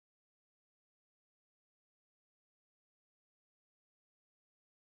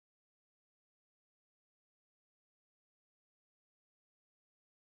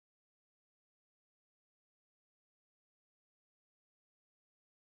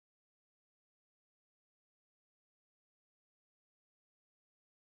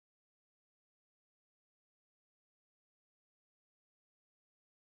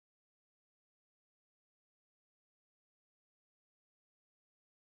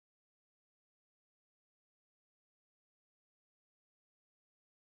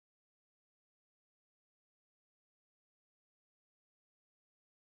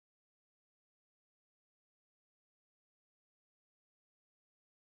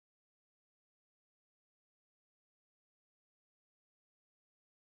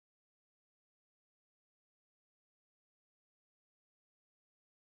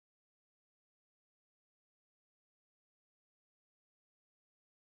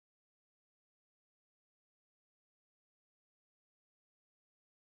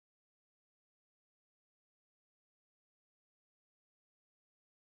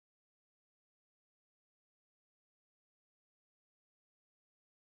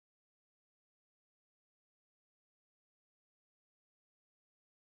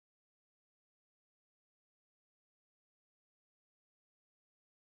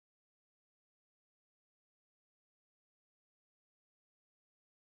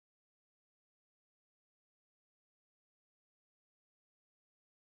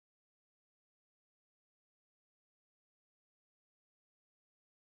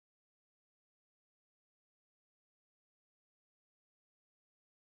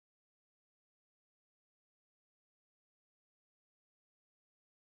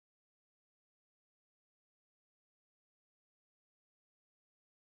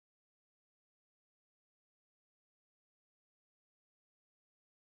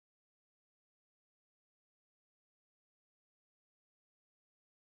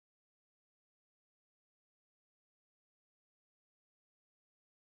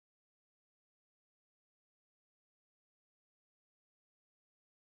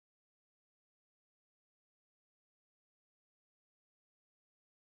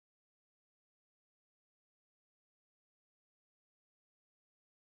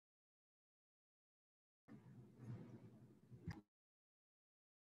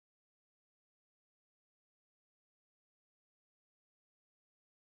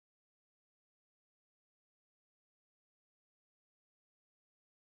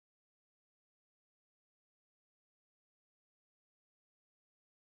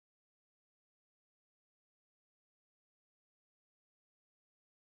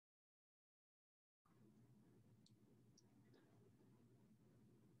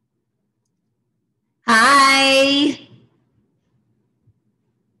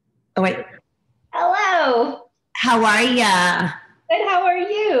Oh, wait. Hello. How are ya? Good. How are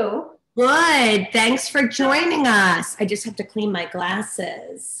you? Good. Thanks for joining us. I just have to clean my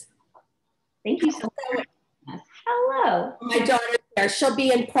glasses. Thank you so much. Hello. My daughter's there. She'll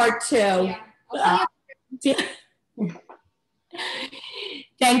be in part 2. Yeah.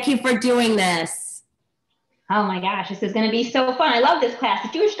 Thank you for doing this. Oh my gosh, this is going to be so fun. I love this class.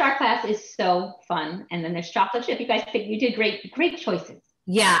 The Jewish Start class is so fun. And then there's chocolate chip. You guys picked, you did great choices.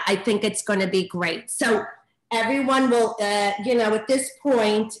 Yeah, I think it's going to be great. So everyone will, at this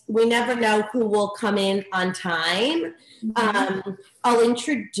point, we never know who will come in on time. Mm-hmm. I'll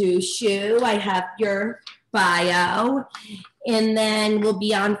introduce you. I have your bio, and then we'll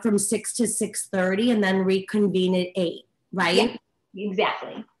be on from 6 to 6:30 and then reconvene at 8, right? Yeah,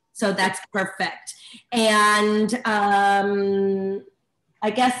 exactly. So that's perfect. And I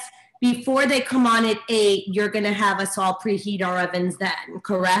guess before they come on at 8, you're going to have us all preheat our ovens then,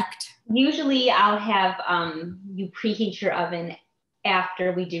 correct? Usually I'll have you preheat your oven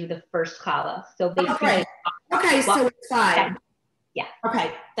after we do the first challah. So they okay, so it's fine. Yeah.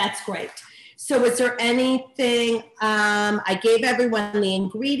 Okay, that's great. So is there anything, I gave everyone the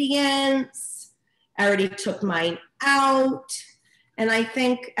ingredients. I already took mine out. And I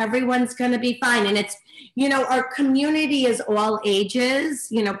think everyone's going to be fine. And it's, our community is all ages,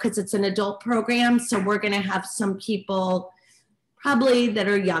 because it's an adult program. So we're going to have some people probably that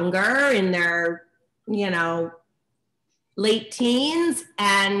are younger in their, late teens.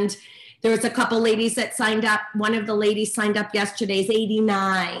 And there was a couple ladies that signed up. One of the ladies signed up yesterday is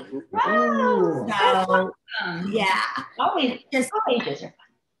 89. Wow. So, yeah. All ages are fun.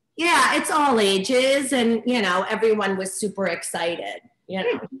 Yeah, it's all ages, and everyone was super excited,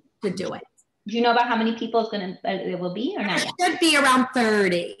 to do it. Do you know about how many people it will be, or not? It should be around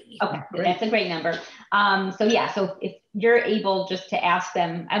 30. Okay, that's a great number. So if you're able just to ask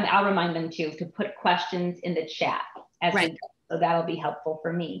them, I'll remind them too to put questions in the chat as we go. So that'll be helpful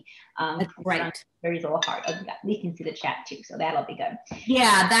for me. That's right. Very little hard. We can see the chat too, so that'll be good.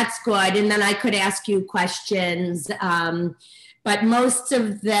 Yeah, that's good. And then I could ask you questions. But most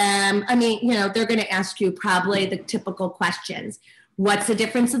of them, they're going to ask you probably the typical questions. What's the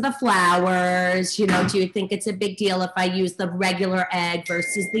difference of the flours? Do you think it's a big deal if I use the regular egg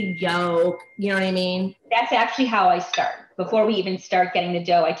versus the yolk? You know what I mean? That's actually how I start. Before we even start getting the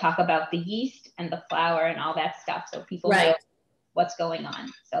dough, I talk about the yeast and the flour and all that stuff. So people know what's going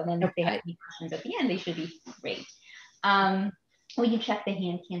on. So then if they have any questions at the end, they should be great. Will you check the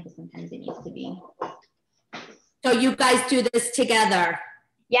hand cam? Sometimes it needs to be. So you guys do this together?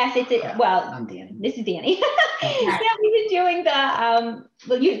 Yes, I'm Danny. This is Danny. Yeah, we've been doing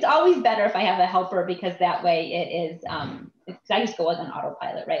it's always better if I have a helper, because that way it is, I just go on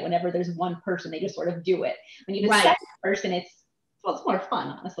autopilot, right? Whenever there's one person, they just sort of do it. When you have a second person, it's more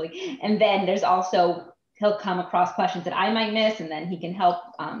fun, honestly. And then there's also, he'll come across questions that I might miss, and then he can help.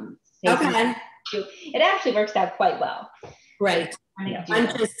 It actually works out quite well. Right. I'm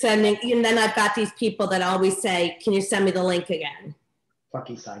just sending, and then I've got these people that always say, can you send me the link again?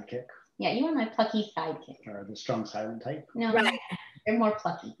 Plucky sidekick. Yeah, you are my plucky sidekick. Or the strong silent type. No, they're more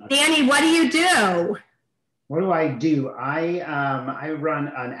plucky. Okay. Danny, what do you do? What do? I run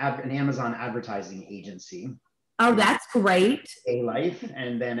an Amazon advertising agency. Oh, that's great. Day life,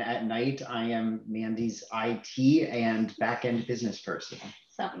 and then at night I am Mandy's IT and back-end business person.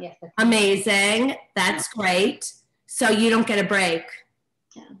 So yes. Amazing. That's great. So you don't get a break.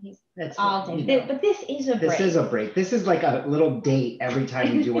 Yeah, that's all day. But this is a break. This is a break. This is like a little date every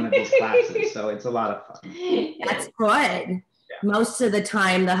time we do one of these classes. So it's a lot of fun. That's good. Yeah. Most of the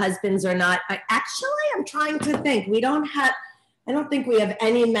time the husbands are not. Actually, I'm trying to think. I don't think we have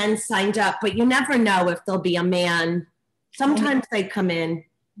any men signed up, but you never know if there'll be a man. Sometimes they come in.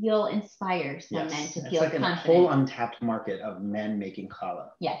 You'll inspire some men to feel confident. A whole untapped market of men making challah.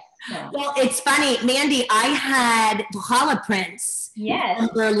 Yes. Yeah. Well, it's funny, Mandy, I had the Challah Prince in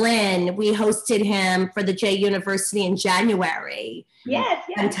Berlin. We hosted him for the JUniversity in January. Yes.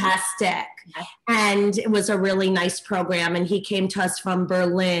 Fantastic. Yes. And it was a really nice program, and he came to us from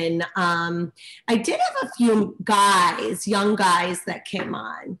Berlin. I did have a few young guys that came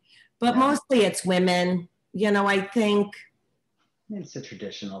on, but mostly it's women. I think. It's a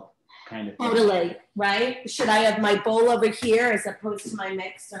traditional kind of thing. Totally, right? Should I have my bowl over here as opposed to my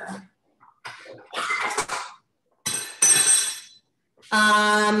mixer?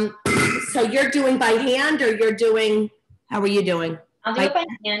 So you're doing by hand, or how are you doing? I'll do it by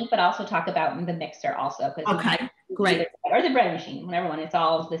hand, but also talk about the mixer also. Okay, great. Or the bread machine, whatever one. It's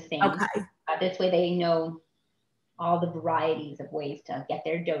all the same. Okay. This way they know all the varieties of ways to get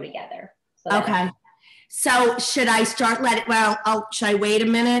their dough together. So okay. So should I start should I wait a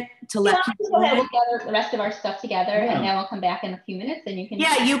minute to let people go ahead, we'll gather the rest of our stuff together and then we'll come back in a few minutes and you can.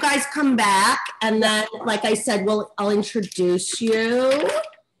 Yeah, you guys come back and then, like I said, I'll introduce you.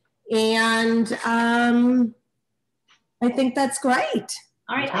 And I think that's great.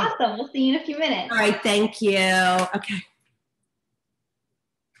 All right, awesome. We'll see you in a few minutes. All right, thank you. Okay.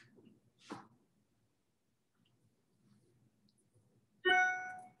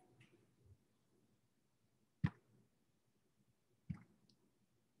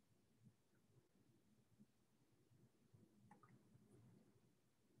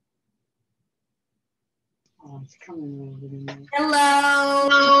 Oh, it's coming over.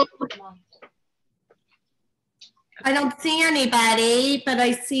 Hello. I don't see anybody, but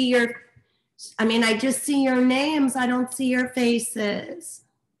I see I just see your names. I don't see your faces.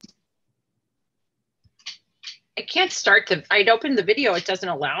 I can't start I'd open the video. It doesn't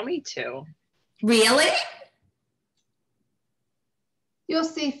allow me to. Really? You'll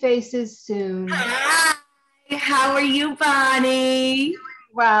see faces soon. Hi. How are you, Bonnie?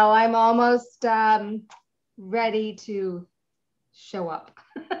 Well, I'm almost ready to show up.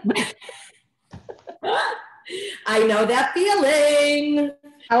 I know that feeling.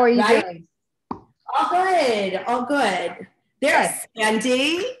 How are you doing? All good. All good. There's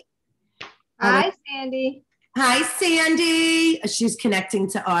Sandy. Hi, Sandy. Hi, Sandy. She's connecting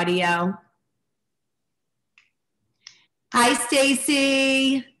to audio. Hi,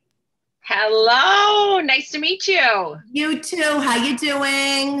 Stacy. Hello. Nice to meet you. You too. How you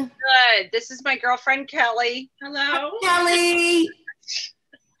doing? Good. This is my girlfriend, Kelly. Hello. Kelly.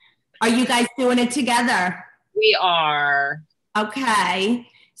 Are you guys doing it together? We are. Okay.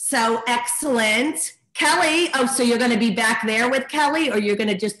 So excellent. Kelly, so you're going to be back there with Kelly, or you're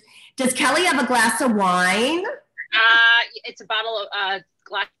going to does Kelly have a glass of wine? It's a glass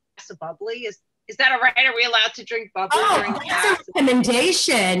of bubbly. Is that all right? Are we allowed to drink bubbly during class? That's a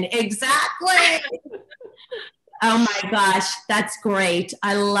recommendation. Exactly. Oh my gosh, that's great.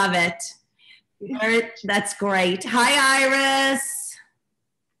 I love it. That's great. Hi, Iris.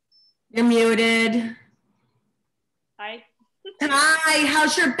 You're muted. Hi. Hi,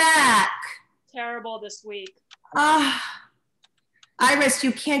 how's your back? Terrible this week. Iris,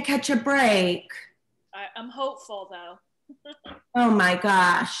 you can't catch a break. I'm hopeful though. Oh my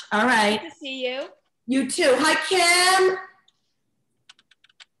gosh. All right. Good to see you. You too. Hi, Kim.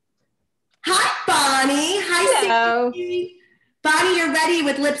 Hi, Bonnie. Hi, Hello. Sandy. Bonnie, you're ready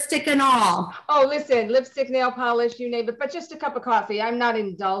with lipstick and all. Oh, listen, lipstick, nail polish, you name it, but just a cup of coffee. I'm not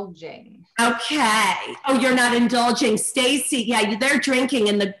indulging. Okay. Oh, you're not indulging. Stacy, yeah, they're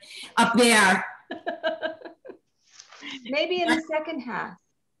drinking up there. Maybe in the second half.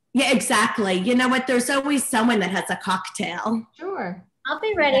 Yeah, exactly. You know what? There's always someone that has a cocktail. Sure. I'll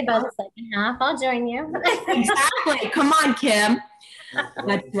be ready by the second half. I'll join you. Exactly. Come on, Kim.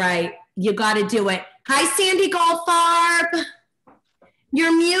 That's right. You got to do it. Hi, Sandy Goldfarb.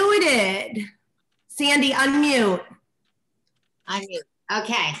 You're muted. Sandy, unmute. Unmute.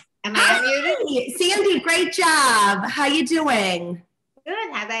 Okay. Am I unmuted? Sandy, great job. How you doing?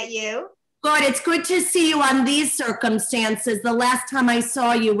 Good. How about you? Good. It's good to see you on these circumstances. The last time I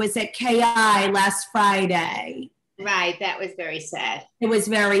saw you was at KI last Friday. Right. That was very sad. It was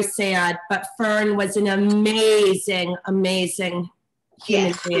very sad, but Fern was an amazing, amazing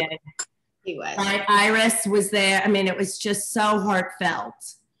human being. He was. Iris was there. I mean, it was just so heartfelt.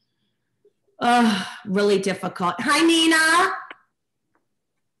 Oh, really difficult. Hi, Nina.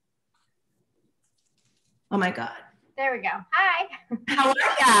 Oh my God. There we go. Hi. How are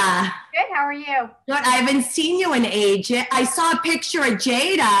ya? Good. How are you? Good. I haven't seen you in age. I saw a picture of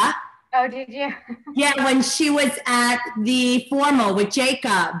Jada. Oh, did you? Yeah, when she was at the formal with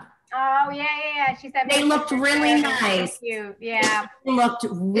Jacob. Oh, yeah. She said they looked really nice. Cute. Yeah. They looked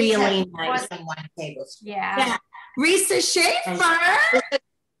really nice. One tablespoon. Yeah. Risa Schaefer.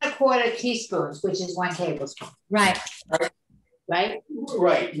 A quarter teaspoons, which is 1 tablespoon. Right. Right?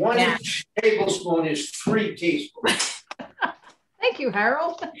 Right. One tablespoon is 3 teaspoons. Thank you,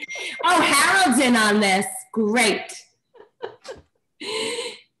 Harold. Oh, Harold's in on this. Great.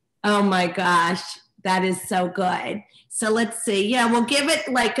 Oh my gosh. That is so good. So let's see. Yeah, we'll give it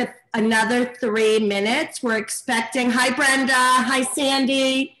like another 3 minutes. We're expecting, hi Brenda, hi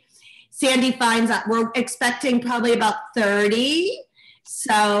Sandy. Sandy finds out we're expecting probably about 30.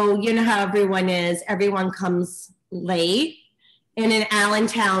 So you know how everyone is. Everyone comes late. And in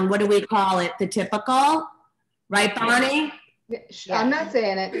Allentown, what do we call it? The typical, right, Bonnie? I'm not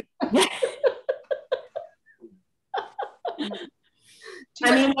saying it.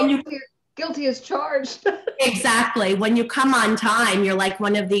 I mean, when you Guilty as charged. Exactly. When you come on time, you're like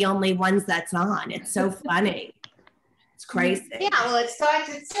one of the only ones that's on. It's so funny. It's crazy. Yeah, well, it starts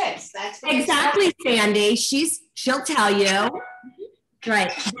at 6. That's what Exactly, Sandy. She'll tell you.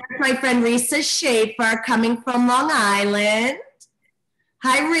 Right. There's my friend Risa Schaefer coming from Long Island.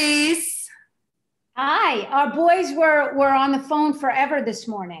 Hi, Reese. Hi. Our boys were on the phone forever this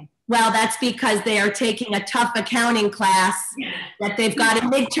morning. Well, that's because they are taking a tough accounting class that they've got a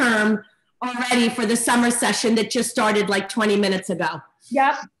midterm already for the summer session that just started like 20 minutes ago.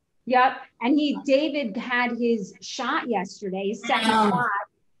 Yep. And David had his shot yesterday, his second shot.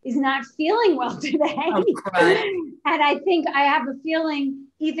 Is not feeling well today. And I have a feeling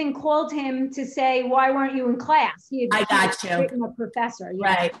Ethan called him to say, why weren't you in class? I got you. A professor. Yeah.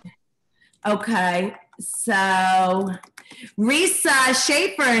 Right. Okay. So Risa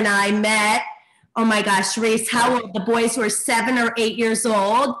Schaefer and I met, oh my gosh, Reese, how old? The boys were 7 or 8 years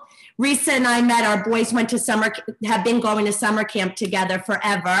old. Risa and I met, our boys have been going to summer camp together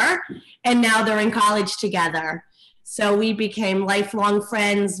forever. And now they're in college together. So we became lifelong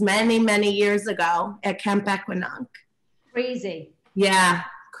friends many, many years ago at Camp Equinox. Crazy. Yeah,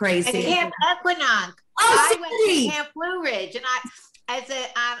 crazy. At Camp Equinox. I went to Camp Blue Ridge, and as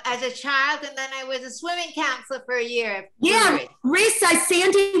a child, and then I was a swimming counselor for a year. Yeah, Risa,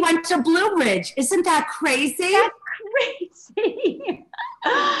 Sandy went to Blue Ridge. Isn't that crazy? That's crazy.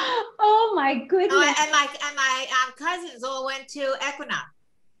 Oh my goodness. Oh, and my cousins all went to Equinox.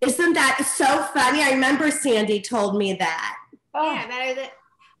 Isn't that so funny? I remember Sandy told me that. Oh. Yeah,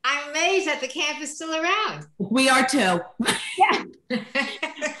 I'm amazed that the camp is still around. We are too. Yeah.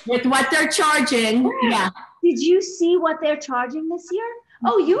 With what they're charging. Yeah. Did you see what they're charging this year?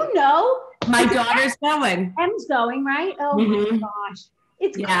 Oh, you know. My daughter's going. Em's going, right? Oh my gosh.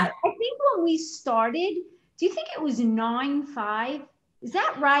 It's I think when we started, do you think it was 9.5? Is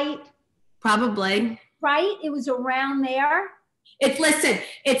that right? Probably. Right? It was around there.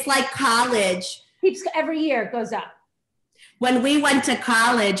 It's like college. Keeps every year it goes up. When we went to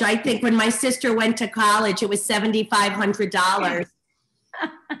college, I think when my sister went to college, it was $7,500.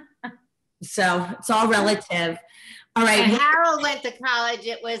 So it's all relative. All right. When Harold went to college,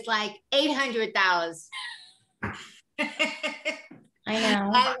 it was like $800. I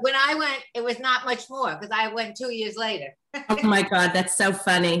know. And when I went, it was not much more because I went 2 years later. Oh my God, that's so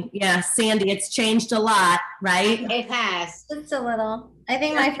funny. Yeah, Sandy, it's changed a lot, right? It has. Just a little. I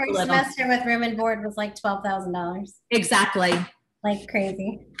think my first semester with room and board was like $12,000. Exactly. Like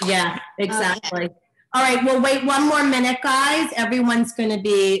crazy. Yeah, exactly. Okay. All right, we'll wait one more minute, guys. Everyone's going to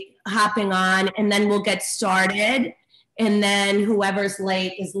be hopping on, and then we'll get started. And then whoever's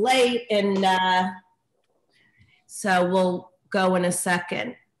late is late. And so we'll go in a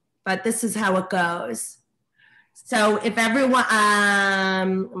second. But this is how it goes. So if everyone,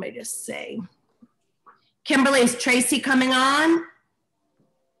 let me just see. Kimberly, is Tracy coming on?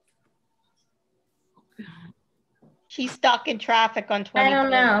 She's stuck in traffic on 20. I don't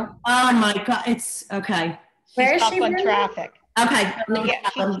know. Oh my God, it's okay. Where is she on traffic? Okay.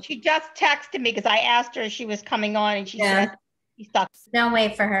 Yeah, she just texted me because I asked her if she was coming on and she said she's stuck. Don't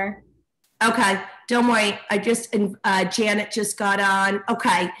wait for her. Okay, don't worry. Janet just got on.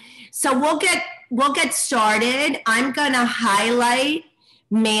 Okay, so we'll get started. I'm gonna highlight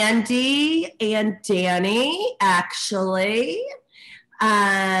Mandy and Danny, actually.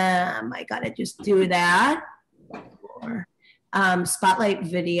 I gotta just do that. Spotlight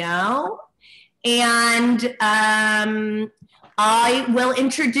video. And I will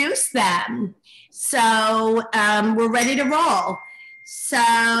introduce them. So we're ready to roll.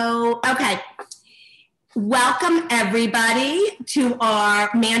 So, okay. Welcome everybody to our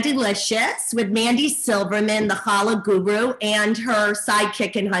Mandylicious with Mandy Silverman, the challah guru, and her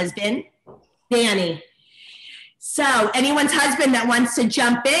sidekick and husband, Danny. So anyone's husband that wants to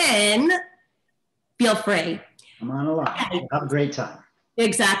jump in, feel free. Come on along. Okay. Have a great time.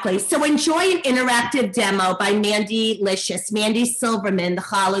 Exactly. So enjoy an interactive demo by Mandylicious, Mandy Silverman, the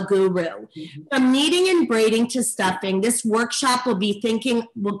challah guru. From kneading and braiding to stuffing, this workshop will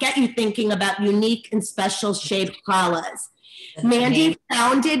get you thinking about unique and special shaped challahs. Mandy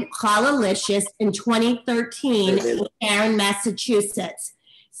founded Mandylicious in 2013 in Sharon, Massachusetts.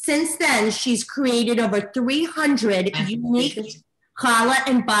 Since then, she's created over 300 unique challah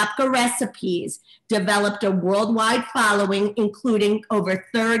and babka recipes, developed a worldwide following, including over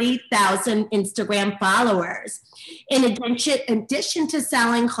 30,000 Instagram followers. In addition to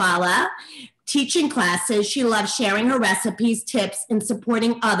selling challah, teaching classes, she loves sharing her recipes, tips, and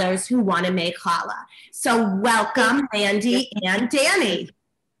supporting others who want to make challah. So welcome, Mandy and Danny.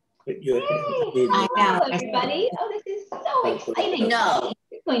 Hello, everybody. Oh, this is so exciting. No.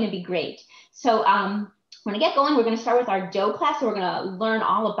 going to be great. So we're gonna get going. We're gonna start with our dough class. So we're gonna learn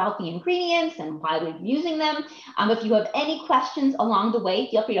all about the ingredients and why we're using them. If you have any questions along the way,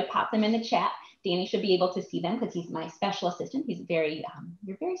 feel free to pop them in the chat. Danny should be able to see them because he's my special assistant. He's very,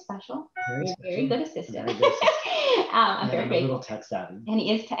 you're very special. Very good assistant. Very good assistant. I'm very grateful. A little tech savvy. And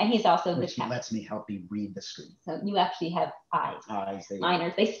he is, and he's also which lets me help you read the screen. So you actually have eyes. Eyes.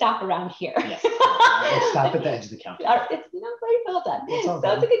 Minors. They stop around here. Yes. They stop at the edge of the counter. It's very well done. So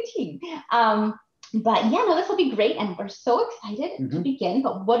it's a good team. But yeah, no, this will be great, and we're so excited to begin.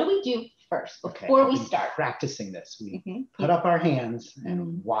 But what do we do first before we start? Practicing this, we put up our hands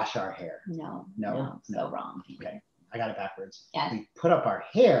and wash our hair. No, so wrong. Okay, I got it backwards. Yes. We put up our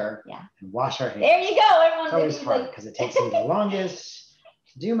hair and wash our hair. There you go, everyone. It's always hard because it takes me the longest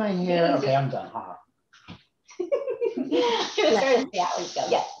to do my hair. Okay, I'm done. Should have started. Yeah, let's go.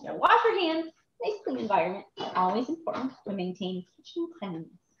 Yes, wash your hands. Nice clean environment. Always important to maintain kitchen cleanliness.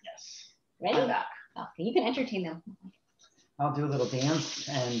 Yes. Ready? I'm back. Okay, you can entertain them. I'll do a little dance,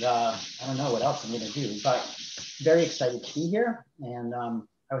 and I don't know what else I'm going to do, but very excited to be here. And I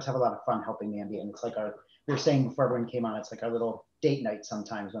always have a lot of fun helping Mandy. And it's like we were saying before everyone came on, it's like our little date night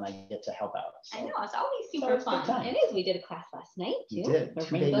sometimes when I get to help out. So, I know, it's always super fun. It is. We did a class last night too. You did.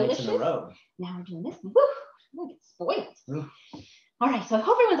 2 date nights in a row. Now we're doing this. Woo! I'm going to get spoiled. Ooh. All right, so I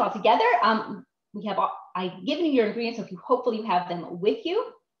hope everyone's all together. I've given you your ingredients, so hopefully you have them with you.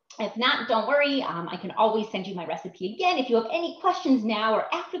 If not, don't worry. I can always send you my recipe again. If you have any questions now or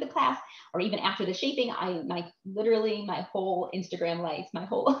after the class, or even after the shaping, literally my whole Instagram life,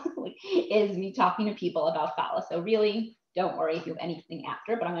 is me talking to people about challah. So really, don't worry if you have anything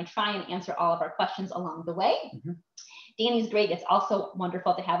after, but I'm going to try and answer all of our questions along the way. Danny's great. It's also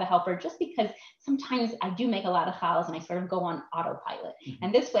wonderful to have a helper just because sometimes I do make a lot of challahs and I sort of go on autopilot.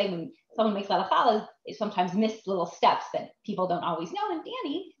 And this way, when someone makes a lot of challahs, they sometimes miss little steps that people don't always know. And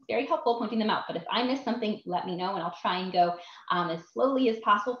Danny is very helpful pointing them out. But if I miss something, let me know and I'll try and go as slowly as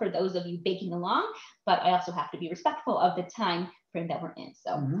possible for those of you baking along. But I also have to be respectful of the time frame that we're in.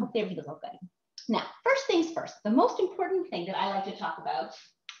 So hopefully everything goes all good. Now, first things first, the most important thing that I like to talk about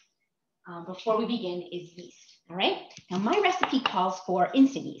before we begin is yeast. All right, now my recipe calls for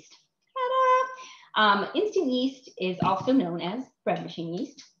instant yeast. Ta-da! Instant yeast is also known as bread machine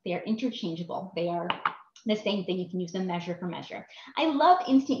yeast. They are interchangeable. They are the same thing. You can use them measure for measure. I love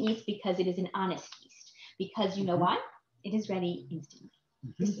instant yeast because it is an honest yeast. Because you know why? It is ready instantly.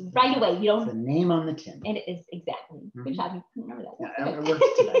 Just right away. You don't. It's the name on the tin. And it is exactly. Good job. You can remember that. Yeah, it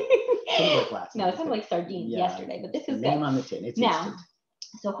worked tonight. It worked last night. No, it sounded like sardines yesterday, but this is the name on the tin. It's now, instant.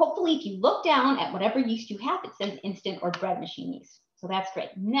 So hopefully if you look down at whatever yeast you have, it says instant or bread machine yeast. So that's great.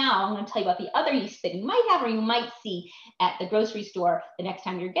 Now I'm going to tell you about the other yeast that you might have or you might see at the grocery store the next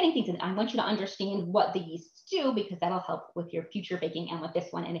time you're getting things. And I want you to understand what the yeasts do because that'll help with your future baking and with this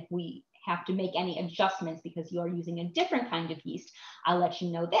one. And if we have to make any adjustments because you are using a different kind of yeast, I'll let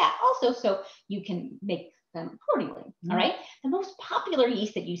you know that also so you can make them accordingly. All right. The most popular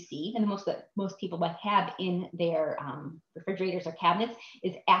yeast that you see and the most that most people might have in their refrigerators or cabinets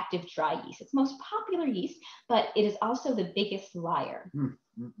is active dry yeast. It's the most popular yeast, but it is also the biggest liar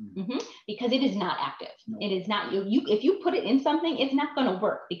because it is not active. It is not you. If you put it in something, it's not going to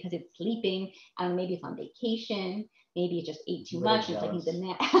work because it's sleeping. Maybe it's on vacation. Maybe it just ate too much. It's like he's a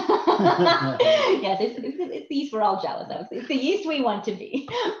nap. Yes, it's the yeast we're all jealous of. It's the yeast we want to be,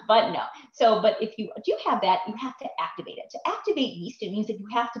 but no. So, but if you do have that, you have to activate it. To activate yeast, it means that you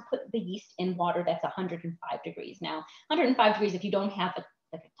have to put the yeast in water that's 105 degrees. Now, 105 degrees, if you don't have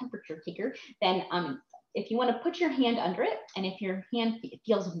a temperature taker, then if you want to put your hand under it, and if your hand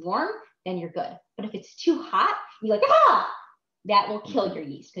feels warm, then you're good. But if it's too hot, you're like, that will kill your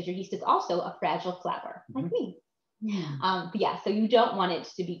yeast because your yeast is also a fragile flour, like me. But yeah, so you don't want it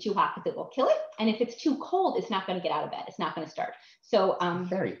to be too hot because it will kill it. And if it's too cold, it's not going to get out of bed. It's not going to start. So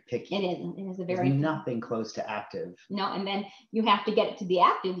very picky. It is a very nothing close to active. No, and then you have to get it to be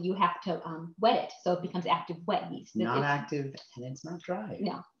active. You have to wet it so it becomes active wet yeast. Not active and it's not dry.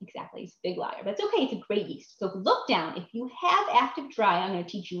 No, exactly. It's a big liar, but it's okay. It's a great yeast. So look down. If you have active dry, I'm going to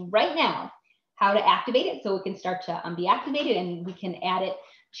teach you right now how to activate it so it can start to be activated and we can add it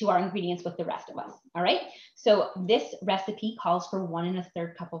to our ingredients with the rest of us. All right. So this recipe calls for 1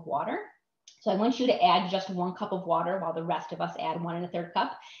 1/3 cup of water. So I want you to add just 1 cup of water while the rest of us add 1 1/3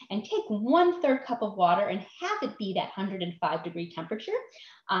 cup and take 1/3 cup of water and have it be that 105 degree temperature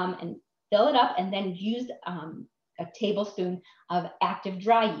and fill it up and then use a tablespoon of active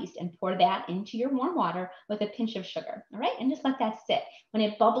dry yeast and pour that into your warm water with a pinch of sugar. All right, and just let that sit. When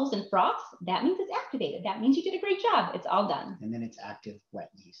it bubbles and froths, that means it's activated. That means you did a great job. It's all done. And then it's active wet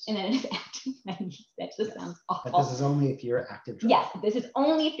yeast. And then it's active wet yeast. That just sounds awful. But this is only if you're active dry. Yes, this is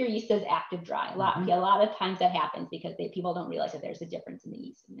only if your yeast is active dry. A lot of times that happens because people don't realize that there's a difference in the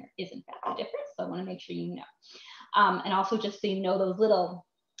yeast, and there is in fact a difference. So I want to make sure you know. And also just so you know, those little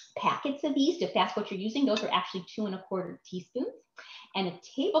packets of yeast, if that's what you're using, those are actually 2 1/4 teaspoons. And a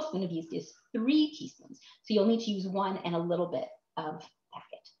tablespoon of yeast is 3 teaspoons. So you'll need to use 1 and a little bit of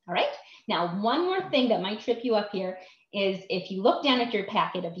packet. All right. Now, one more thing that might trip you up here is if you look down at your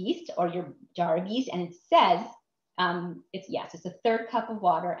packet of yeast or your jar of yeast, and it says, it's a 1/3 cup of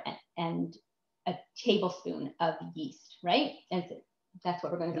water and a tablespoon of yeast, right? And that's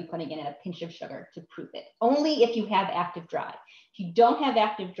what we're going to be putting in, a pinch of sugar to proof it. Only if you have active dry. If you don't have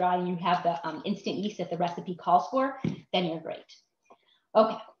active dry and you have the instant yeast that the recipe calls for, then you're great.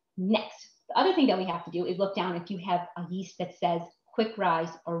 Okay, next. The other thing that we have to do is look down if you have a yeast that says quick rise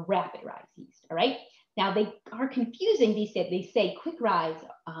or rapid rise yeast, all right? Now they are confusing. They say quick rise,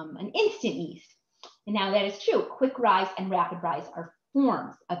 an instant yeast. And now that is true. Quick rise and rapid rise are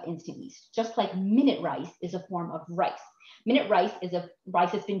forms of instant yeast, just like minute rice is a form of rice. Minute rice is a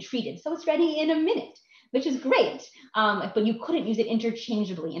rice that's been treated, so it's ready in a minute, which is great. But you couldn't use it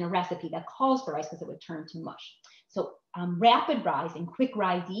interchangeably in a recipe that calls for rice because it would turn to mush. So rapid rise and quick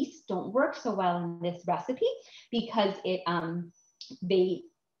rise yeast don't work so well in this recipe because they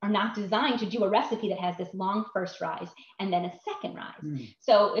are not designed to do a recipe that has this long first rise and then a second rise.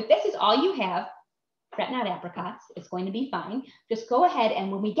 So if this is all you have, fret not apricots, it's going to be fine. Just go ahead, and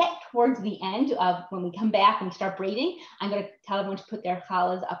when we get towards the end of, when we come back and we start braiding, I'm going to tell everyone to put their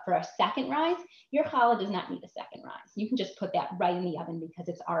challahs up for a second rise. Your challah does not need a second rise. You can just put that right in the oven because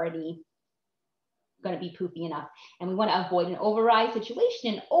it's already going to be poofy enough. And we want to avoid an overrise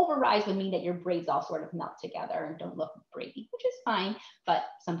situation. An overrise would mean that your braids all sort of melt together and don't look braidy, which is fine, but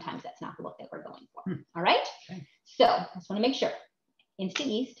sometimes that's not the look that we're going for. All right. Okay. So I just want to make sure. Instant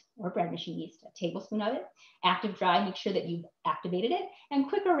yeast or bread machine yeast, a tablespoon of it. Active dry, make sure that you've activated it. And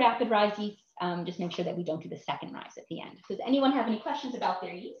quick or rapid rise yeast, just make sure that we don't do the second rise at the end. Does anyone have any questions about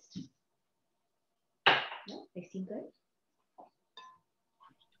their yeast? No, they seem good.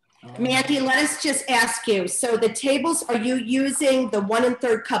 Mandy, let us just ask you. So the tables, are you using the 1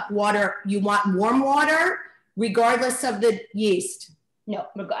 1/3 cup water? You want warm water regardless of the yeast? No,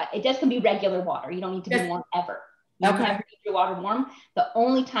 it just can be regular water. You don't need to be warm ever. You Okay. never keep your water warm. The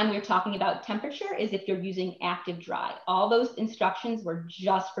only time we're talking about temperature is if you're using active dry. All those instructions were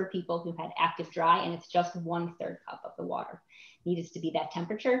just for people who had active dry, and it's just 1/3 cup of the water needs to be that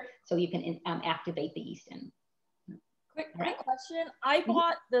temperature so you can activate the yeast in. Quick question. I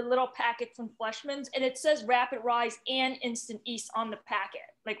bought the little packet from Fleshman's, and it says rapid rise and instant yeast on the packet.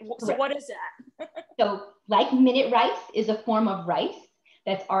 Like, so what is that? So like minute rice is a form of rice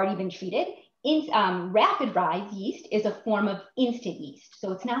that's already been treated. Rapid rise yeast is a form of instant yeast.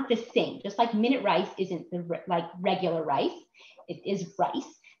 So it's not the same. Just like minute rice isn't like regular rice, it is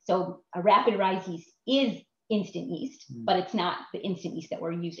rice. So a rapid rise yeast is instant yeast, but it's not the instant yeast that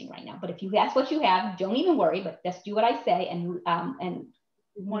we're using right now. But if that's what you have, don't even worry, but just do what I say and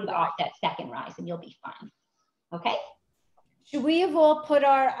move off that second rise and you'll be fine. Okay? Should we have all put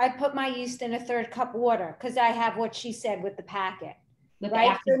I put my yeast in a 1/3 cup of water because I have what she said with the packet.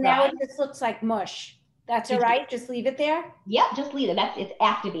 Right, so now it just looks like mush. That's all right. Just leave it there. Yep, just leave it. It's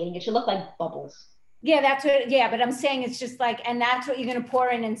activating. It should look like bubbles. Yeah, that's what. Yeah, but I'm saying it's just like, and that's what you're going to pour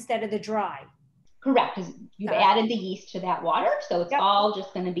in instead of the dry. Correct, because you've added the yeast to that water, so it's all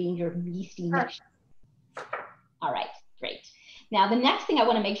just going to be your yeasty mixture. All right, great. Now the next thing I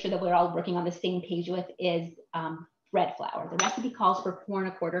want to make sure that we're all working on the same page with is bread flour. The recipe calls for 4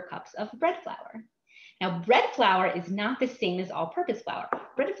 1/4 cups of bread flour. Now, bread flour is not the same as all-purpose flour.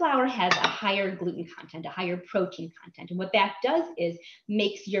 Bread flour has a higher gluten content, a higher protein content. And what that does is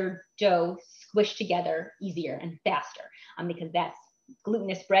makes your dough squish together easier and faster because that's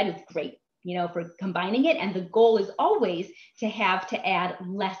glutinous bread is great, for combining it. And the goal is always to add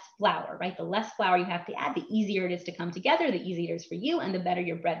less flour, right? The less flour you have to add, the easier it is to come together, the easier it is for you, and the better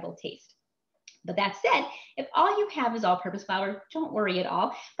your bread will taste. But that said, if all you have is all-purpose flour, don't worry at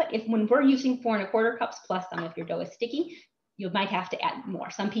all. But when we're using 4 1/4 cups plus some, if your dough is sticky, you might have to add more.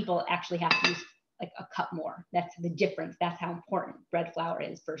 Some people actually have to use like a cup more. That's the difference. That's how important bread flour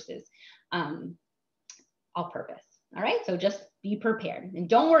is versus all-purpose. All right, so just be prepared and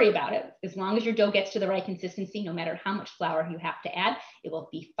don't worry about it. As long as your dough gets to the right consistency, no matter how much flour you have to add, it will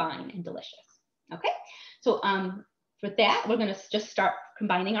be fine and delicious. Okay, so for that, we're going to just start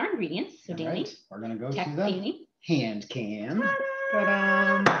combining our ingredients. So Danny, we're going to go through them. Danny. hand cam. All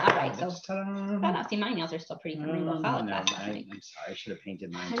right, so see, my nails are still pretty thin. I'm sorry, I should have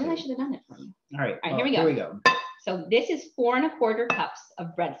painted mine. I really should have done it for you. All right, here we go. So this is 4 1/4 cups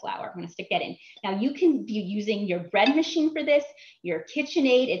of bread flour. I'm going to stick that in. Now you can be using your bread machine for this, your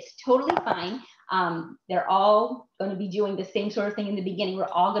KitchenAid. It's totally fine. They're all going to be doing the same sort of thing in the beginning. We're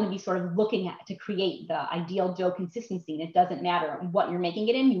all going to be sort of looking at to create the ideal dough consistency. And it doesn't matter what you're making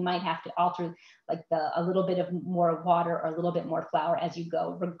it in. You might have to alter like a little bit of more water or a little bit more flour as you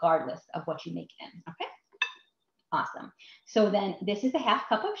go, regardless of what you make it in. Okay. Awesome. So then this is a 1/2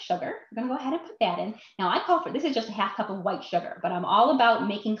 cup of sugar. I'm going to go ahead and put that in. Now I call for, this is just a 1/2 cup of white sugar, but I'm all about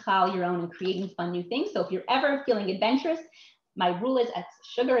making challah your own and creating fun new things. So if you're ever feeling adventurous, my rule is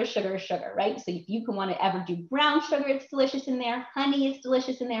sugar is sugar is sugar, right? So if you can want to ever do brown sugar, it's delicious in there. Honey is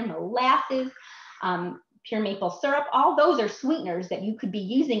delicious in there. Molasses, pure maple syrup, all those are sweeteners that you could be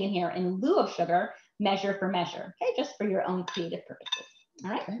using in here in lieu of sugar, measure for measure, okay? Just for your own creative purposes,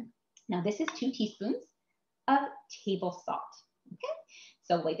 all right? Okay. Now this is 2 teaspoons of table salt, okay?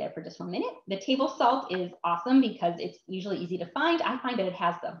 So wait there for just 1 minute. The table salt is awesome because it's usually easy to find. I find that it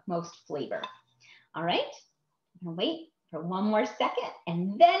has the most flavor. All right, I'm gonna wait for 1 more second,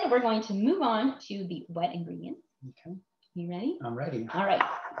 and then we're going to move on to the wet ingredients. Okay. You ready? I'm ready. All right,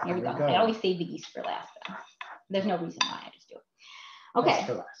 here we go. I always save the yeast for last though. There's no reason why, I just do it. Okay,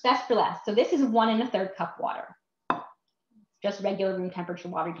 best for last. So this is 1 1/3 cup water. Just regular room temperature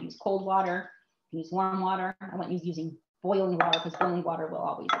water. You can use cold water, you can use warm water. I won't use using boiling water because boiling water will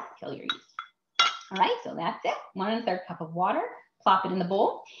always kill your yeast. All right, so that's it. 1 1/3 cup of water, plop it in the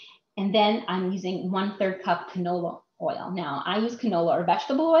bowl. And then I'm using 1/3 cup canola oil. Now I use canola or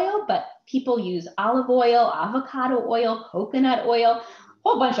vegetable oil, but people use olive oil, avocado oil, coconut oil, a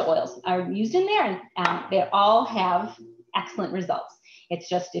whole bunch of oils are used in there, and they all have excellent results. It's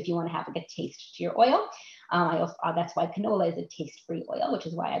just if you want to have a good taste to your oil. That's why canola is a taste-free oil, which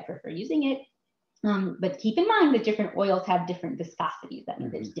is why I prefer using it. But keep in mind that different oils have different viscosities. That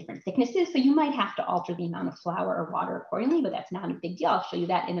means there's different thicknesses. So you might have to alter the amount of flour or water accordingly, but that's not a big deal. I'll show you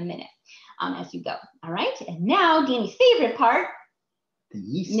that in a minute as you go. All right. And now Danny's favorite part. The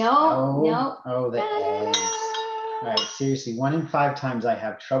yeast. No. Oh, the eggs. All right. Seriously, 1 in 5 times I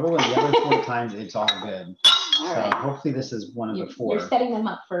have trouble, and the other 4 times it's all good. All so right. Hopefully this is one of the 4. You're setting them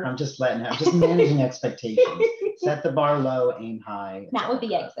up for. I'm just managing expectations. Set the bar low, aim high. Not with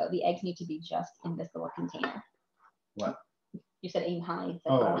the eggs though. The eggs need to be just in this little container. What? You said aim high. Set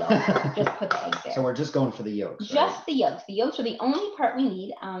bar low. Just put the eggs there. So we're just going for the yolks. Just right? the yolks. The yolks are the only part we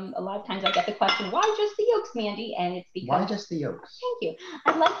need. A lot of times I get the question, why just the yolks, Mandy? And it's because. Why just the yolks? Thank you.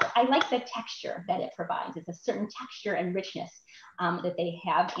 I like the texture that it provides. It's a certain texture and richness that they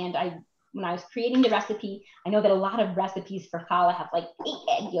have. And when I was creating the recipe, I know that a lot of recipes for challah have like 8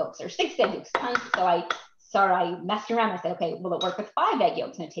 egg yolks or 6 egg yolks. So I messed around. I said, okay, will it work with 5 egg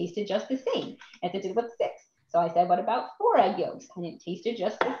yolks? And it tasted just the same as it did with 6. So I said, what about 4 egg yolks? And it tasted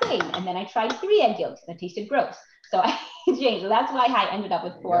just the same. And then I tried 3 egg yolks and it tasted gross. So I changed. So that's why I ended up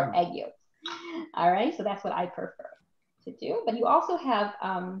with 4 egg yolks. All right, so that's what I prefer to do. But you also have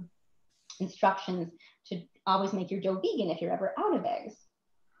instructions to always make your dough vegan if you're ever out of eggs.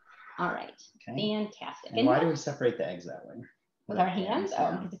 All right, fantastic. And why do we separate the eggs that way? With our hands?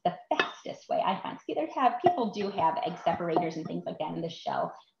 Oh, because it's the fastest way I find. See, people do have egg separators and things like that in the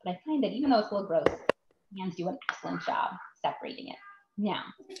shell, but I find that even though it's a little gross, hands do an excellent job separating it. Now,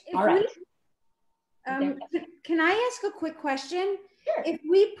 all right. Can I ask a quick question? Sure. If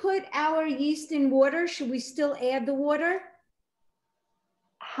we put our yeast in water, should we still add the water?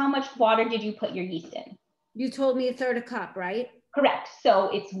 How much water did you put your yeast in? You told me 1/3 cup, right? Correct. So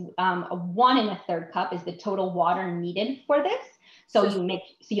it's 1 1/3 cup is the total water needed for this. So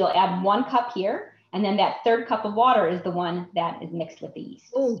you'll add 1 cup here, and then that 1/3 cup of water is the one that is mixed with the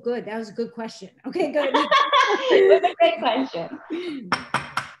yeast. Oh, good. That was a good question. Okay, good. It was a great question.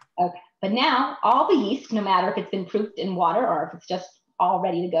 Okay, but now all the yeast, no matter if it's been proofed in water or if it's just all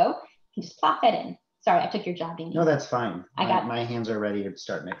ready to go, you can just plop that in. Sorry, I took your job, Danny. No, that's fine. My hands are ready to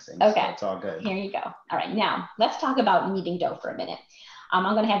start mixing. Okay. So it's all good. Here you go. All right, now let's talk about kneading dough for a minute. I'm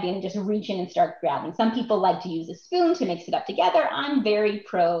going to have Danny just reach in and start grabbing. Some people like to use a spoon to mix it up together. I'm very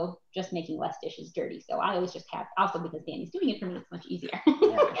pro just making less dishes dirty. So I always just have, also because Danny's doing it for me, it's much easier.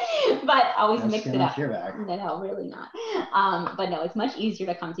 But always mix it up. No, really not. But no, it's much easier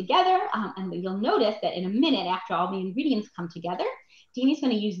to come together. And you'll notice that in a minute, after all the ingredients come together, Danny's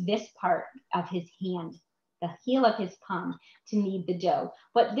going to use this part of his hand, the heel of his palm, to knead the dough.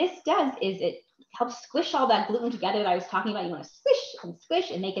 What this does is it helps squish all that gluten together that I was talking about. You want to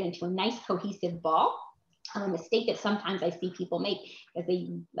squish and make it into a nice cohesive ball. A mistake that sometimes I see people make is they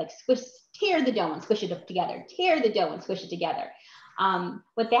like tear the dough and squish it together, tear the dough and squish it together.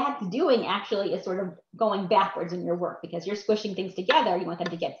 What that's doing actually is sort of going backwards in your work, because you're squishing things together. You want them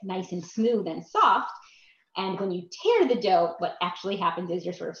to get nice and smooth and soft. And when you tear the dough, what actually happens is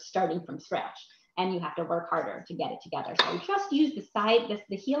you're sort of starting from scratch, and you have to work harder to get it together. So just use the side,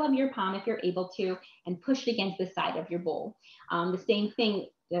 the heel of your palm if you're able to, and push it against the side of your bowl. The same thing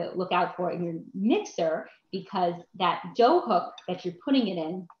to look out for in your mixer, because that dough hook that you're putting it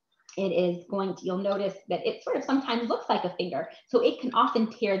in, it is going to, you'll notice that it sort of sometimes looks like a finger. So it can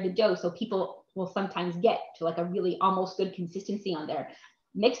often tear the dough. So people will sometimes get to like a really almost good consistency on their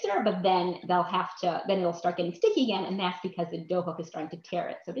mixer, but then they'll have to, then it'll start getting sticky again. And that's because the dough hook is starting to tear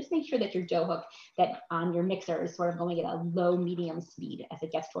it. So just make sure that your dough hook that on your mixer is sort of going at a low medium speed as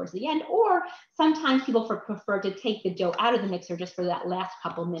it gets towards the end. Or sometimes people prefer to take the dough out of the mixer just for that last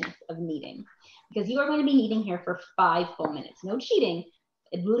couple minutes of kneading, because you are going to be kneading here for 5 full minutes. No cheating,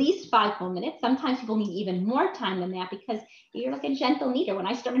 at least 5 full minutes. Sometimes people need even more time than that, because you're like a gentle kneader. When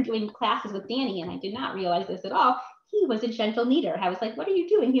I started doing classes with Danny, and I did not realize this at all, he was a gentle kneader. I was like, what are you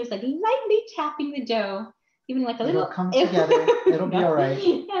doing? He was like lightly tapping the dough, even like a little. It'll come together. It'll be all right.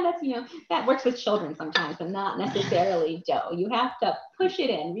 Yeah, that's, you know, that works with children sometimes, but not necessarily dough. You have to push it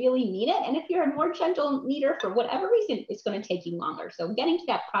in, really knead it. And if you're a more gentle kneader, for whatever reason, it's going to take you longer. So getting to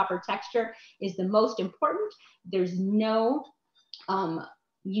that proper texture is the most important. There's no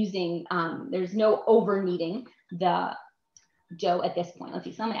there's no over kneading the dough at this point. Let's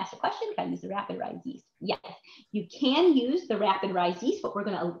see, someone asked a question, can I use the rapid rise yeast? Yes, you can use the rapid rise yeast, but we're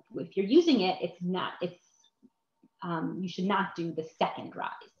gonna, if you're using it, you should not do the second rise,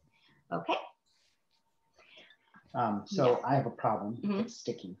 okay? So yes. I have a problem, it's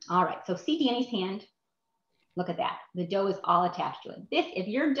sticky. All right, so see Danny's hand, look at that. The dough is all attached to it. If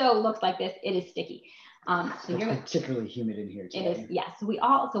your dough looks like this, it is sticky. So it's particularly humid in here today. It is, yes.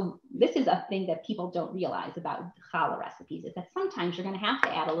 So this is a thing that people don't realize about challah recipes, is that sometimes you're going to have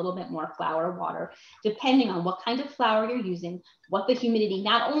to add a little bit more flour or water, depending on what kind of flour you're using, what the humidity,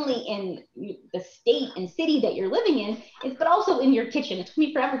 not only in the state and city that you're living in, but also in your kitchen. It took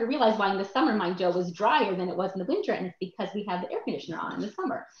me forever to realize why in the summer my dough was drier than it was in the winter, and it's because we have the air conditioner on in the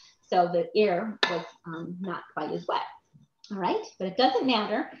summer. So the air was not quite as wet. All right, but it doesn't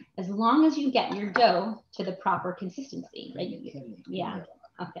matter as long as you get your dough to the proper consistency, right? Yeah,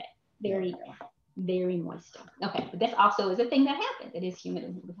 okay, very, very moist. Okay, but this also is a thing that happens. It is humid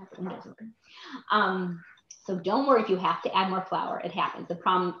and we have the windows open. So don't worry if you have to add more flour, it happens. The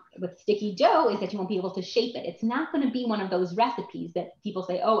problem with sticky dough is that you won't be able to shape it. It's not going to be one of those recipes that people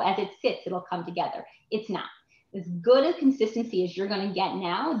say, oh, as it sits, it'll come together. It's not. As good a consistency as you're going to get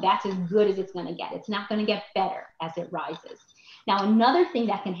now, that's as good as it's going to get. It's not going to get better as it rises. Now, another thing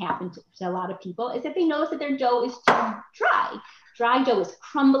that can happen to a lot of people is that they notice that their dough is too dry. Dry dough is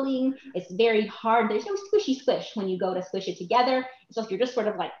crumbling. It's very hard. There's no squishy squish when you go to squish it together. So if you're just sort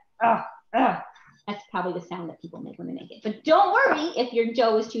of like, that's probably the sound that people make when they make it. But don't worry if your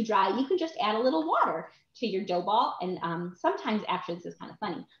dough is too dry. You can just add a little water to your dough ball. And sometimes, actually, this is kind of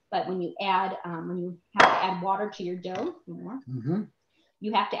funny, but when you add, when you have to add water to your dough,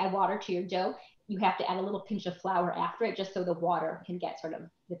 you have to add water to your dough. You have to add a little pinch of flour after it, just so the water can get sort of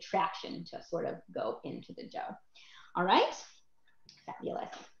the traction to sort of go into the dough. All right,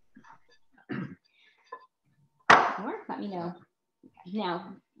 fabulous. More? Let me know.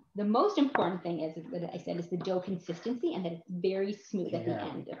 Now, the most important thing is that I said is the dough consistency, and that it's very smooth at the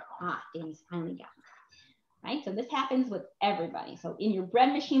end. Danny's finally got it. Right, so this happens with everybody. So in your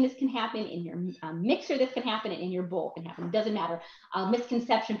bread machine, this can happen. In your mixer, this can happen. And in your bowl, can happen. It doesn't matter. A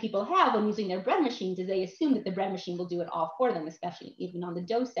misconception people have when using their bread machines is they assume that the bread machine will do it all for them, especially even on the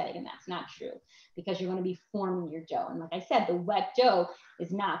dough setting, and that's not true, because you're going to be forming your dough. And like I said, the wet dough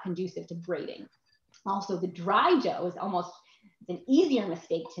is not conducive to braiding. Also, the dry dough is almost an easier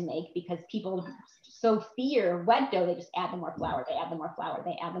mistake to make, because people so fear wet dough, they just add the more flour, they add the more flour,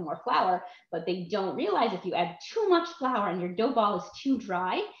 they add the more flour, but they don't realize if you add too much flour and your dough ball is too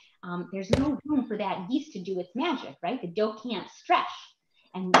dry, there's no room for that yeast to do its magic, right? The dough can't stretch.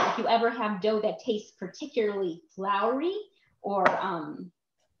 And if you ever have dough that tastes particularly floury, or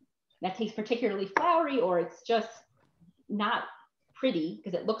it's just not pretty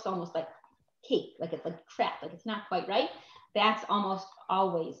because it looks almost like cake, like it's like crap, like it's not quite right, that's almost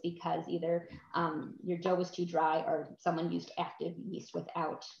always because either your dough was too dry or someone used active yeast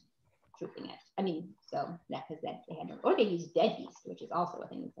without proofing it. I mean, so that because that they had no, or they used dead yeast, which is also a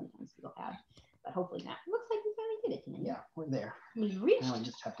thing that sometimes people have, but hopefully not. It looks like we finally did it today. Yeah, we're there. We've reached. Now I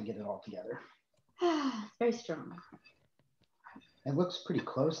just have to get it all together. It's very strong. It looks pretty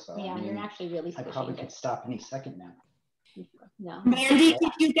close though. Yeah, I mean, you're actually really I probably could stop any second now. No. Mandy,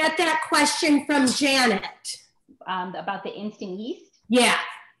 did you get that question from Janet? About the instant yeast? Yeah.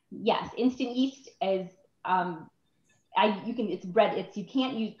 Yes, instant yeast is, it's bread, you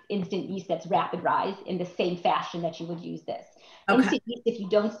can't use instant yeast that's rapid rise in the same fashion that you would use this. Okay. Instant yeast, if you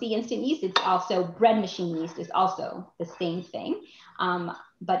don't see instant yeast, it's also bread machine yeast is also the same thing.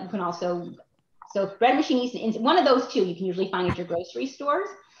 But you can also, so bread machine yeast, one of those two you can usually find at your grocery stores,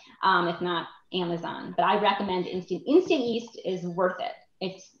 if not Amazon. But I recommend instant yeast is worth it.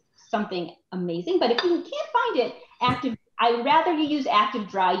 It's something amazing. But if you can't find it, I'd rather you use active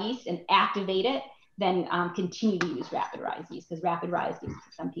dry yeast and activate it than continue to use rapid rise yeast, because rapid rise gives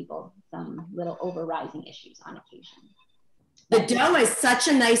some people some little over rising issues on occasion. The dough is such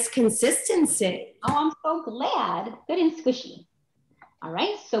a nice consistency. Oh, I'm so glad. Good and squishy. All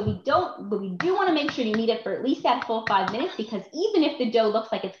right, so we do want to make sure you knead it for at least that full 5 minutes, because even if the dough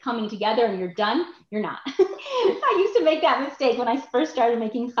looks like it's coming together and you're done, you're not. I used to make that mistake when I first started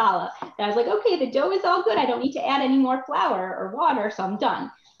making challah. I was like, okay, the dough is all good. I don't need to add any more flour or water, so I'm done.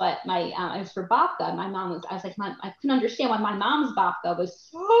 But it was for babka. I was like, I couldn't understand why my mom's babka was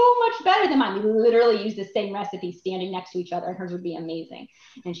so much better than mine. We literally used the same recipe standing next to each other, and hers would be amazing.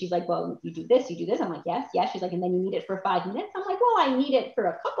 And she's like, well, you do this, you do this. I'm like, yes, yes. She's like, and then you knead it for 5 minutes. I'm like, well, I knead it for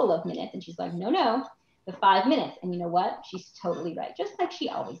a couple of minutes. And she's like, no, the 5 minutes. And you know what? She's totally right, just like she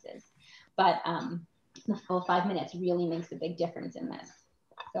always is. But the full 5 minutes really makes a big difference in this.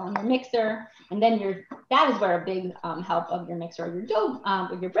 So on your mixer, and then that is where a big help of your mixer or your dough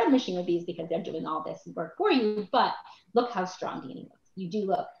or your bread machine would be, is because they're doing all this work for you. But look how strong Danny looks. You do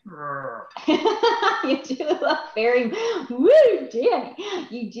look, you do look very, woo, Danny.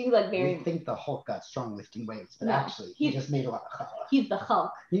 You do look very. I think the Hulk got strong lifting weights, but no, actually he just made a lot of challah. He's the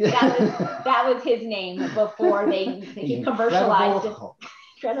Hulk. That was his name before he commercialized it.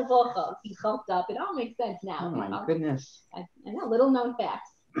 Incredible Hulk. He hulked up. It all makes sense now. Oh my goodness. I know, little known facts.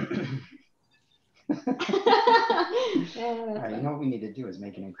 All right, you know what we need to do is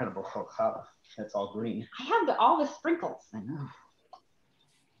make an incredible Hulk challah. That's all green. I have all the sprinkles. I know.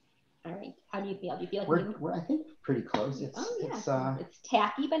 All right, how do you feel? Do you feel like we're I think pretty close. It's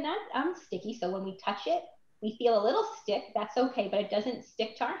tacky but not sticky. So when we touch it, we feel a little stick. That's okay, but it doesn't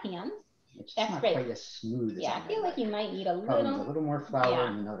stick to our hands. It's just not quite as smooth as I feel like you might need a little more flour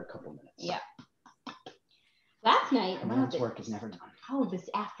and another couple minutes. Yeah. Last night, man's work is never done. Oh, this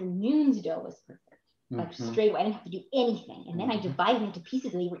afternoon's dough was perfect. Like straight away, I didn't have to do anything. And then I divided into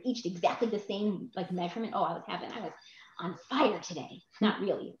pieces, and they were each exactly the same like measurement. Oh, I was on fire today. Not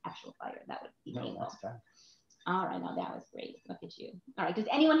really actual fire. That would be painful. All right, now that was great. Look at you. All right, does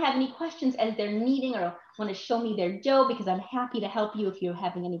anyone have any questions as they're kneading or want to show me their dough? Because I'm happy to help you if you're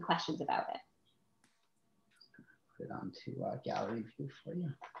having any questions about it. Put it onto gallery view for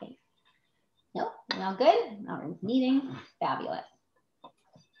you. Okay. Nope, all good. All right, kneading, fabulous.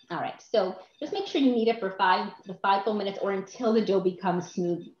 All right, so just make sure you knead it for 5 full minutes or until the dough becomes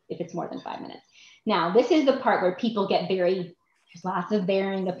smooth if it's more than 5 minutes. Now, this is the part where people get there's lots of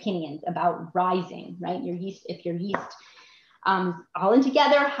varying opinions about rising, right? If your yeast all in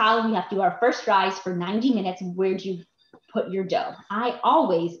together, how we have to do our first rise for 90 minutes, where do you put your dough? I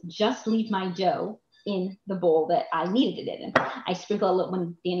always just leave my dough in the bowl that I kneaded it in. I sprinkle a little,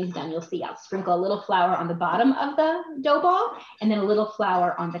 when Danny's done, you'll see I'll sprinkle a little flour on the bottom of the dough ball and then a little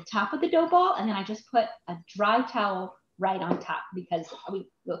flour on the top of the dough ball. And then I just put a dry towel right on top, because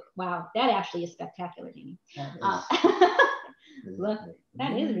look, wow, that actually is spectacular, Danny. Look,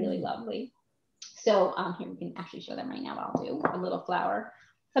 that is really lovely. So here, we can actually show them right now. I'll do a little flour.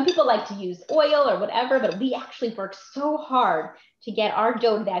 Some people like to use oil or whatever, but we actually work so hard to get our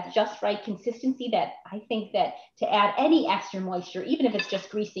dough to that just right consistency that I think that to add any extra moisture, even if it's just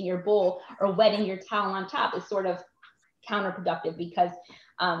greasing your bowl or wetting your towel on top, is sort of counterproductive, because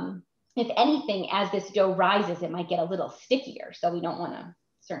if anything, as this dough rises, it might get a little stickier. So we don't want to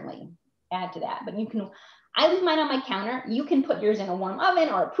certainly add to that. But I leave mine on my counter. You can put yours in a warm oven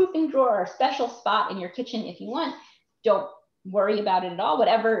or a proofing drawer or a special spot in your kitchen if you want. Don't worry about it at all.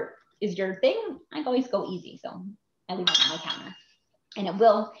 Whatever is your thing, I always go easy. So I leave it on my counter. And it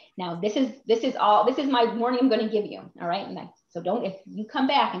will, now this is my warning I'm going to give you. All right. So if you come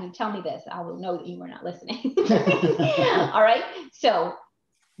back and you tell me this, I will know that you were not listening. All right. So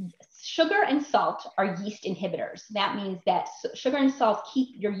sugar and salt are yeast inhibitors. That means that sugar and salt keep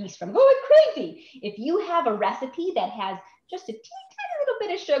your yeast from going crazy. If you have a recipe that has just a teeny tiny little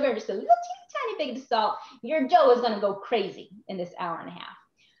bit of sugar, just a little teeny tiny bit of salt, your dough is going to go crazy in this hour and a half.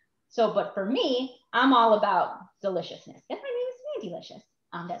 So, but for me, I'm all about deliciousness. That's my name is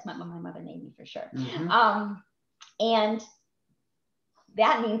Mandylicious. That's what my mother named me for sure. And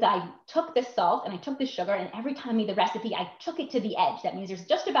that means I took the salt and I took the sugar, and every time I made the recipe, I took it to the edge. That means there's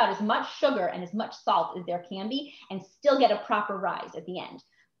just about as much sugar and as much salt as there can be, and still get a proper rise at the end.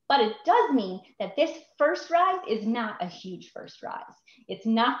 But it does mean that this first rise is not a huge first rise. It's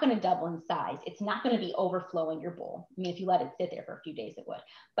not going to double in size. It's not going to be overflowing your bowl. I mean, if you let it sit there for a few days, it would.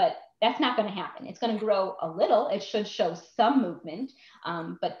 But that's not going to happen. It's going to grow a little. It should show some movement.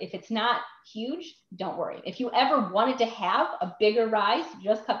 But if it's not huge, don't worry. If you ever wanted to have a bigger rise,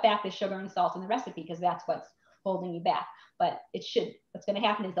 just cut back the sugar and salt in the recipe, because that's what's holding you back. But it should, what's going to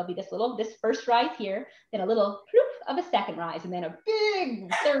happen is there'll be this first rise here, then a little poof of a second rise, and then a big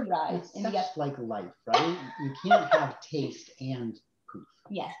third rise. It's just like life, right? You can't have taste and poof.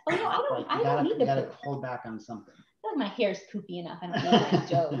 Yes. Oh no, I don't need the poof. You gotta hold back on something. I feel like my hair is poofy enough. I don't need my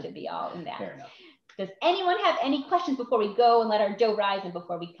dough to be all in that. Fair enough. Does anyone have any questions before we go and let our dough rise and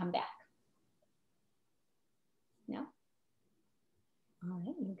before we come back? No? All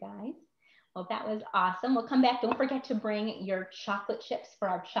right, you guys. Well, that was awesome. We'll come back. Don't forget to bring your chocolate chips for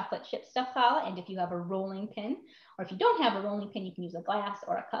our chocolate chip stuffed challah. And if you have a rolling pin, or if you don't have a rolling pin, you can use a glass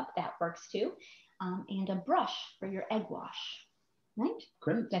or a cup. That works too. And a brush for your egg wash. Right?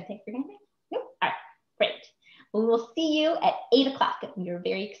 Great. That's it for anything? Nope. All right. Great. Well, we'll see you at 8 o'clock. We are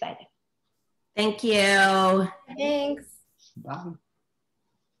very excited. Thank you. Thanks. Bye.